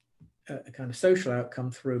be a kind of social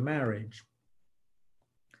outcome through marriage.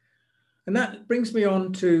 And that brings me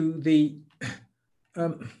on to the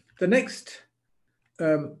next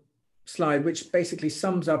slide, which basically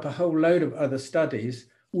sums up a whole load of other studies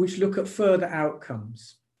which look at further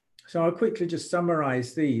outcomes. So I'll quickly just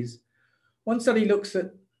summarize these. One study looks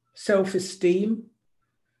at self-esteem,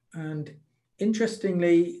 and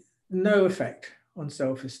interestingly, no effect on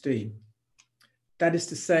self-esteem. That is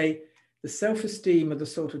to say, the self-esteem of the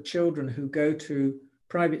sort of children who go to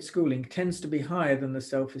private schooling tends to be higher than the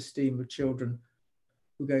self-esteem of children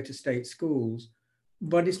who go to state schools,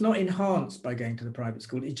 but it's not enhanced by going to the private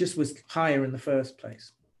school. It just was higher in the first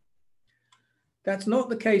place. That's not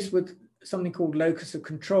the case with something called locus of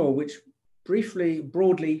control, which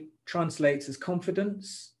broadly translates as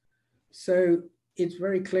confidence. So it's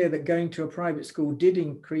very clear that going to a private school did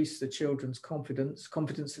increase the children's confidence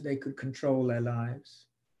that they could control their lives.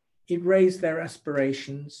 It raised their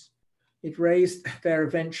aspirations. It raised their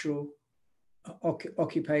eventual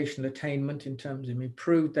occupational attainment in terms of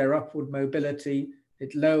improved their upward mobility.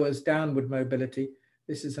 It lowers downward mobility.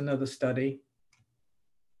 This is another study.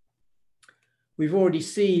 We've already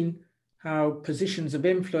seen how positions of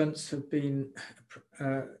influence have been,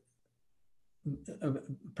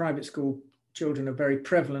 private school children are very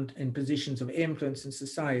prevalent in positions of influence in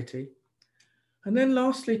society. And then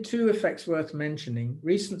lastly, two effects worth mentioning.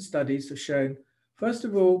 Recent studies have shown, first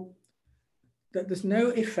of all, that there's no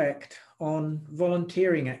effect on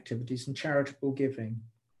volunteering activities and charitable giving.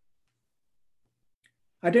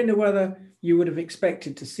 I don't know whether you would have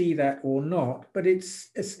expected to see that or not, but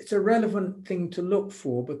it's a relevant thing to look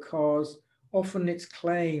for, because often it's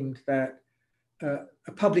claimed that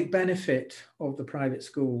a public benefit of the private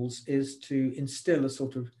schools is to instill a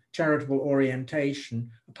sort of charitable orientation,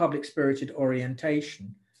 a public-spirited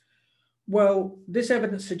orientation. Well, this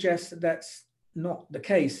evidence suggests that that's not the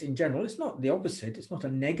case in general. It's not the opposite. It's not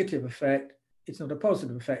a negative effect. It's not a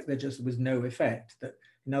positive effect. There just was no effect. That,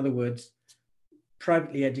 in other words,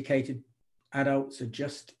 privately educated adults are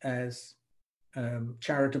just as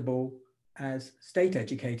charitable as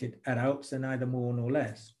state-educated adults, and neither more nor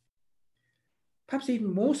less. Perhaps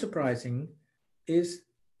even more surprising is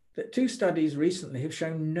that two studies recently have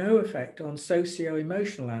shown no effect on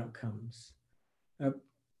socio-emotional outcomes,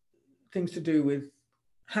 things to do with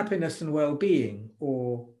happiness and well-being,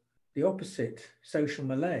 or the opposite, social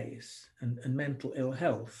malaise and mental ill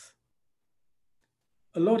health.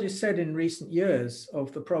 A lot is said in recent years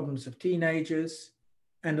of the problems of teenagers,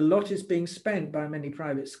 and a lot is being spent by many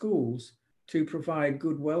private schools to provide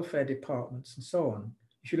good welfare departments and so on.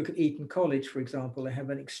 If you look at Eton College, for example, they have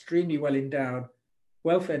an extremely well-endowed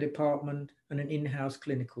welfare department and an in-house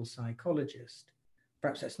clinical psychologist.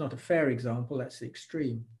 Perhaps that's not a fair example, that's the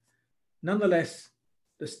extreme. Nonetheless,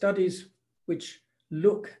 the studies which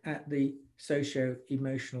look at the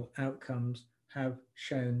socio-emotional outcomes have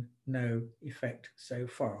shown no effect so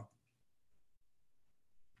far.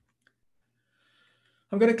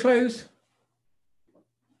 I'm going to close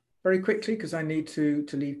very quickly because I need to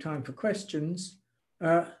leave time for questions.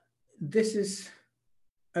 This is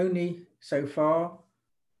only so far.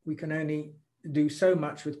 We can only do so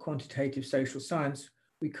much with quantitative social science.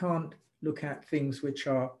 We can't look at things which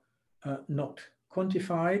are not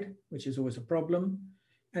quantified, which is always a problem.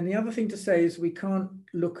 And the other thing to say is we can't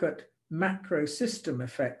look at macro system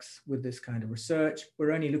effects with this kind of research.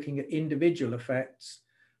 We're only looking at individual effects.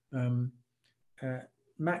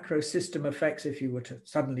 Macro system effects, if you were to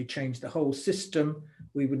suddenly change the whole system,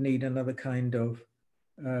 we would need another kind of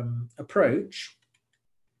approach.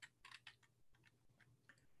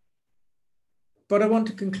 But I want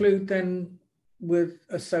to conclude then with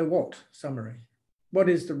a so what summary. What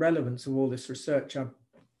is the relevance of all this research I've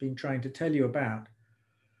been trying to tell you about?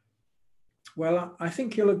 Well, I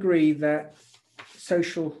think you'll agree that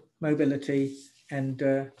social mobility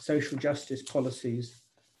and social justice policies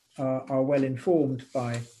are well informed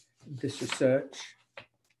by this research.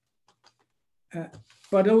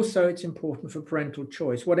 But also it's important for parental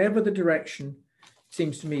choice. Whatever the direction, it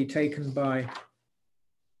seems to me, taken by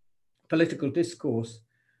political discourse,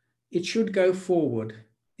 it should go forward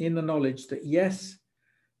in the knowledge that yes,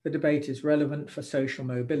 the debate is relevant for social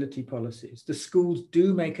mobility policies. The schools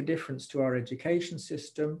do make a difference to our education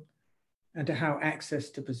system and to how access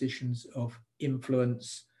to positions of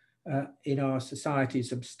influence in our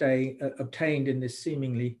societies obtained in this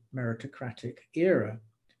seemingly meritocratic era.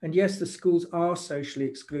 And yes, the schools are socially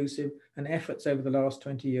exclusive, and efforts over the last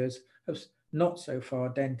 20 years have not so far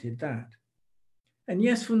dented that. And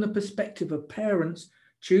yes, from the perspective of parents,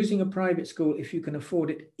 choosing a private school, if you can afford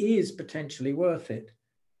it, is potentially worth it.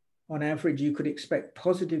 On average, you could expect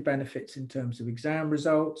positive benefits in terms of exam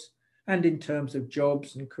results and in terms of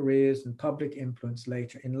jobs and careers and public influence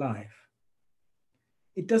later in life.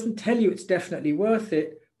 It doesn't tell you it's definitely worth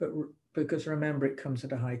it, but because remember, it comes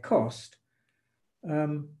at a high cost.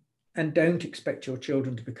 And don't expect your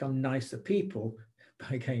children to become nicer people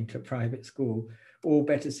by going to a private school. all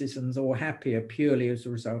better citizens or happier purely as a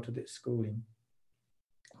result of its schooling,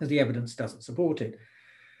 as the evidence doesn't support it.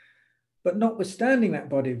 But notwithstanding that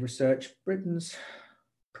body of research, Britain's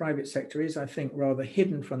private sector is, I think, rather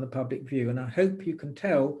hidden from the public view. And I hope you can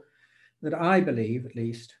tell that I believe, at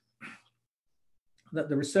least, that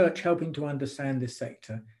the research helping to understand this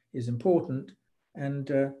sector is important.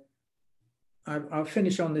 And I'll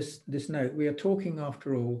finish on this note. We are talking,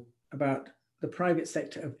 after all, about the private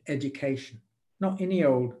sector of education, not any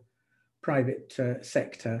old private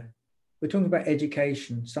sector. We're talking about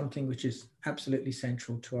education, something which is absolutely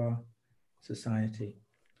central to our society.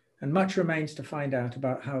 And much remains to find out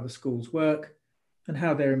about how the schools work and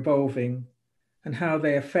how they're evolving and how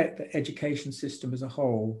they affect the education system as a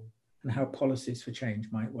whole and how policies for change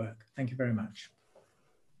might work. Thank you very much.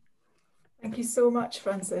 Thank you so much,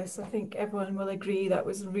 Francis. I think everyone will agree that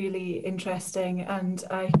was really interesting, and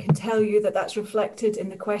I can tell you that that's reflected in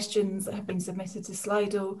the questions that have been submitted to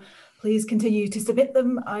Slido. Please continue to submit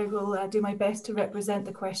them. I will do my best to represent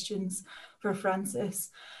the questions for Francis.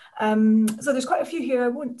 So there's quite a few here. I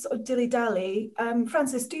won't sort of dilly-dally.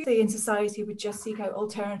 Francis, do you think in society would just seek out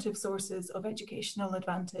alternative sources of educational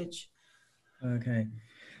advantage? Okay,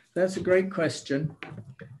 that's a great question.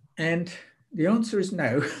 And the answer is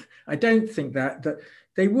no. I don't think that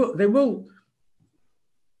they will.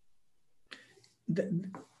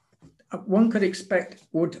 One could expect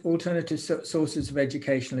alternative sources of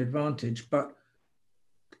educational advantage, but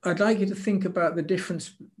I'd like you to think about the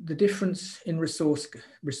difference in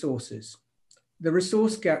resources. The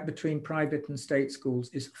resource gap between private and state schools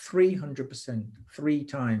is 300%, 3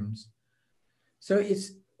 times. So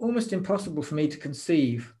it's almost impossible for me to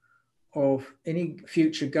conceive of any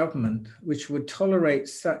future government which would tolerate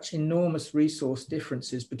such enormous resource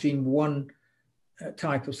differences between one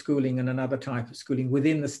type of schooling and another type of schooling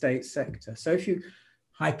within the state sector. So if you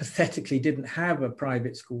hypothetically didn't have a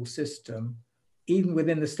private school system, even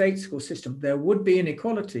within the state school system, there would be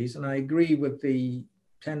inequalities. And I agree with the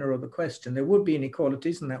tenor of the question. There would be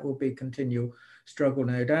inequalities, and that will be a continual struggle,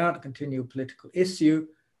 no doubt, a continual political issue.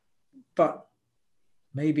 But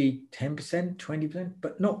maybe 10%, 20%,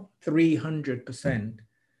 but not 300%.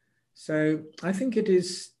 So I think it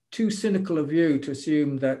is too cynical a view to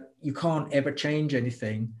assume that you can't ever change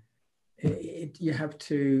anything. You have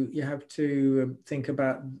to think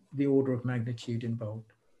about the order of magnitude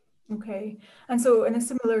involved. Okay, and so in a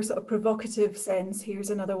similar sort of provocative sense, here's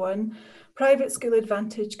another one. Private school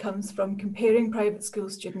advantage comes from comparing private school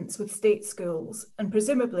students with state schools, and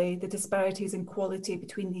presumably the disparities in quality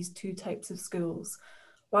between these two types of schools.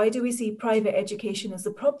 Why do we see private education as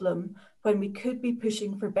a problem when we could be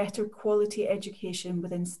pushing for better quality education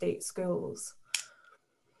within state schools?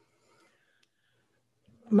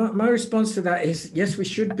 My response to that is, yes, we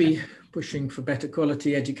should be pushing for better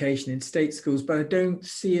quality education in state schools, but I don't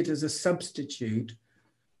see it as a substitute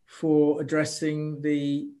for addressing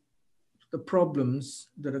the problems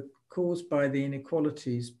that are caused by the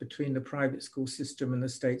inequalities between the private school system and the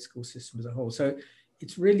state school system as a whole. So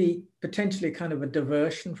it's really potentially kind of a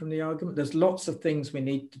diversion from the argument. There's lots of things we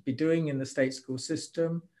need to be doing in the state school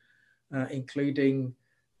system, including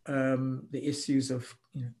the issues of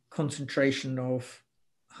concentration of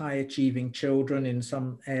high achieving children in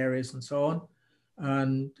some areas and so on.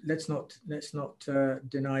 And let's not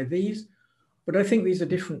deny these. But I think these are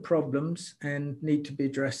different problems and need to be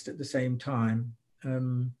addressed at the same time.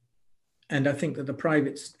 And I think that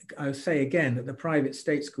I'll say again that the private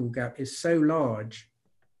state school gap is so large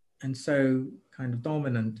and so kind of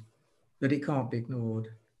dominant that it can't be ignored.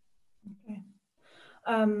 Okay.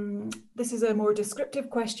 This is a more descriptive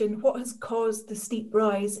question. What has caused the steep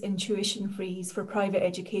rise in tuition fees for private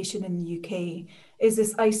education in the UK? Is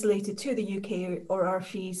this isolated to the UK, or are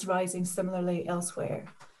fees rising similarly elsewhere?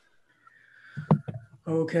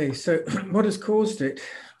 Okay, so what has caused it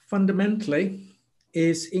fundamentally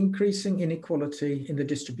is increasing inequality in the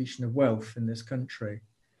distribution of wealth in this country.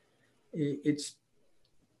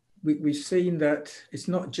 We've seen that it's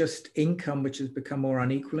not just income which has become more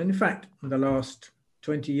unequal. In fact, in the last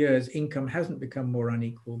 20 years, income hasn't become more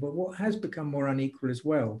unequal, but what has become more unequal is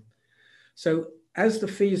wealth. So as the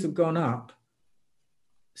fees have gone up,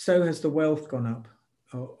 so has the wealth gone up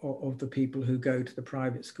of the people who go to the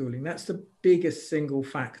private schooling. That's the biggest single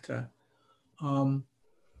factor.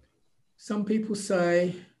 Some people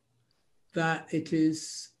say that it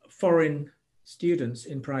is foreign students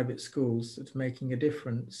in private schools that's making a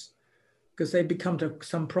difference because they've become to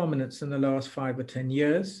some prominence in the last 5 or 10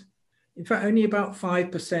 years. In fact, only about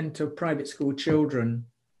 5% of private school children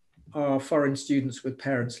are foreign students with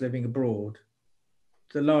parents living abroad.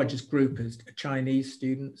 The largest group is Chinese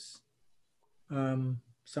students, some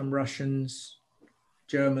Russians,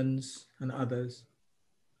 Germans and others.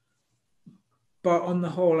 But on the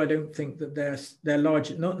whole, I don't think that they're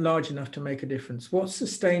not large enough to make a difference. What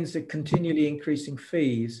sustains the continually increasing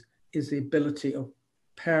fees is the ability of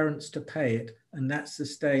parents to pay it, and that's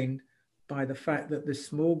sustained by the fact that this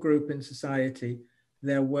small group in society,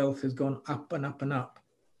 their wealth has gone up and up and up,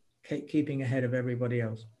 keeping ahead of everybody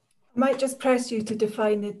else. I might just press you to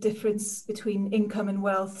define the difference between income and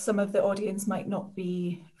wealth. Some of the audience might not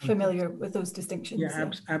be familiar with those distinctions. Yeah,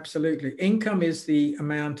 absolutely. Income is the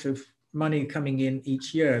amount of money coming in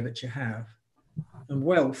each year that you have, and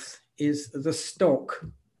wealth is the stock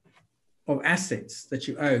of assets that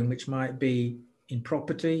you own, which might be in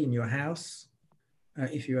property, in your house,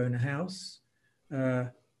 if you own a house,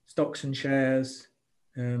 stocks and shares,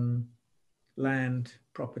 land,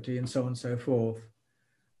 property, and so on and so forth.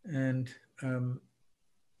 And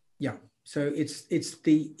yeah, so it's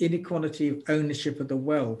the inequality of ownership of the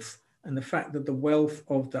wealth, and the fact that the wealth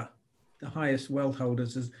of the highest wealth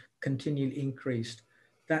holders has continually increased.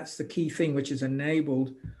 That's the key thing which has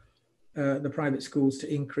enabled the private schools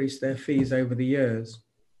to increase their fees over the years.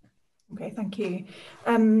 Okay, thank you.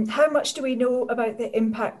 How much do we know about the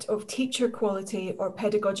impact of teacher quality or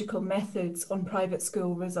pedagogical methods on private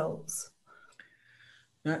school results?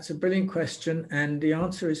 That's a brilliant question, and the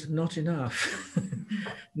answer is not enough.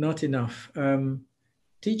 Not enough.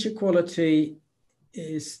 Teacher quality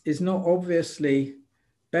is not obviously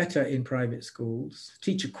better in private schools.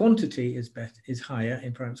 Teacher quantity is higher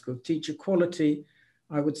in private schools. Teacher quality,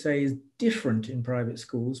 I would say, is different in private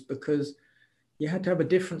schools, because you had to have a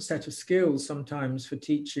different set of skills sometimes for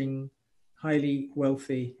teaching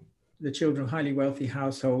the children of highly wealthy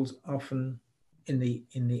households, often in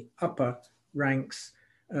the upper ranks,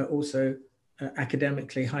 also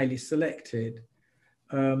academically highly selected.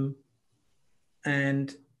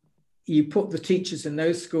 And you put the teachers in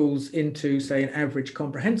those schools into, say, an average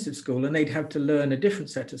comprehensive school, and they'd have to learn a different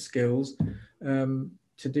set of skills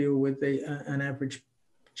to deal with an average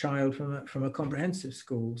child from a comprehensive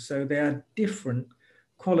school. So there are different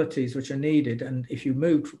qualities which are needed. And if you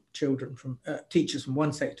move children from teachers from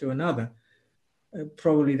one sector to another,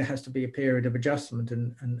 probably there has to be a period of adjustment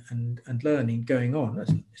and learning going on.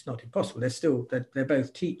 It's not impossible. They're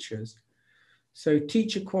both teachers. So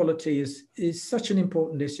teacher quality is such an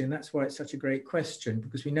important issue, and that's why it's such a great question,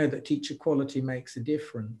 because we know that teacher quality makes a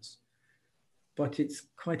difference. But it's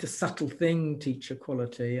quite a subtle thing, teacher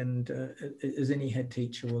quality, and as any head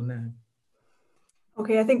teacher will know.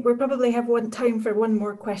 Okay, I think we probably have time for one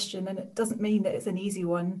more question, and it doesn't mean that it's an easy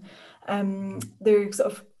one. There's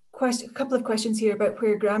sort of a couple of questions here about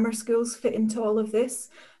where grammar schools fit into all of this.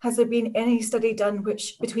 Has there been any study done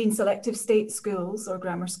between selective state schools or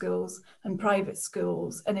grammar schools and private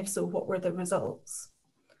schools? And if so, what were the results?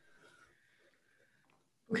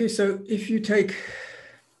 Okay, so if you take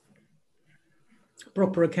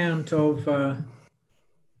proper account of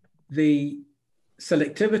the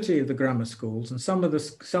selectivity of the grammar schools, and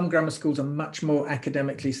some grammar schools are much more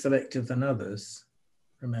academically selective than others.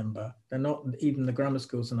 Remember, they're not, even the grammar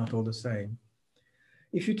schools are not all the same.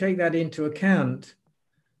 If you take that into account,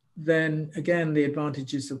 then again, the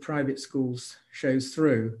advantages of private schools shows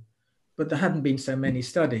through, but there haven't been so many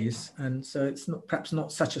studies, and so it's perhaps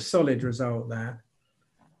not such a solid result there.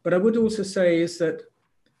 But I would also say is that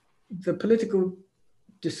the political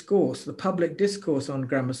discourse, the public discourse on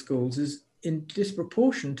grammar schools is in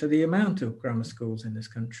disproportion to the amount of grammar schools in this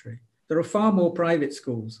country. There are far more private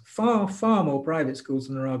schools, far more private schools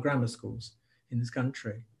than there are grammar schools in this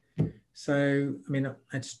country. So, I mean,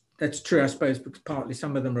 that's true, I suppose, because partly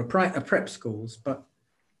some of them are prep schools, but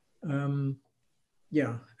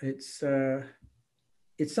yeah, it's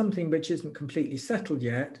something which isn't completely settled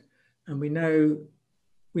yet. And we know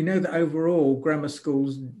that overall grammar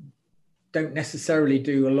schools don't necessarily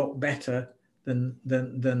do a lot better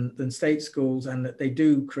than state schools, and that they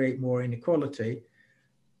do create more inequality.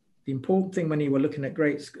 The important thing when you were looking at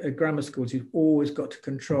grammar schools, you've always got to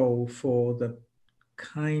control for the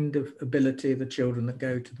kind of ability of the children that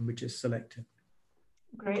go to them, which is selective.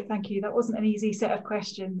 Great, thank you. That wasn't an easy set of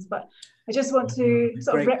questions, but I just want to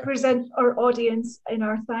sort of represent our audience in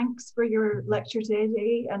our thanks for your lecture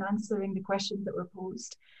today and answering the questions that were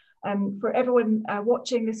posed. For everyone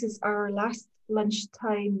watching, this is our last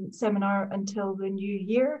lunchtime seminar until the new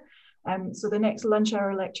year. So the next lunch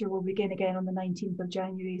hour lecture will begin again on the 19th of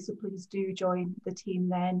January. So please do join the team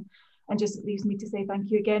then. And just leaves me to say thank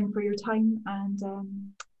you again for your time, and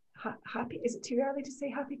happy, is it too early to say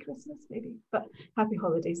happy Christmas maybe? But happy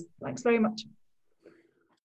holidays. Thanks very much.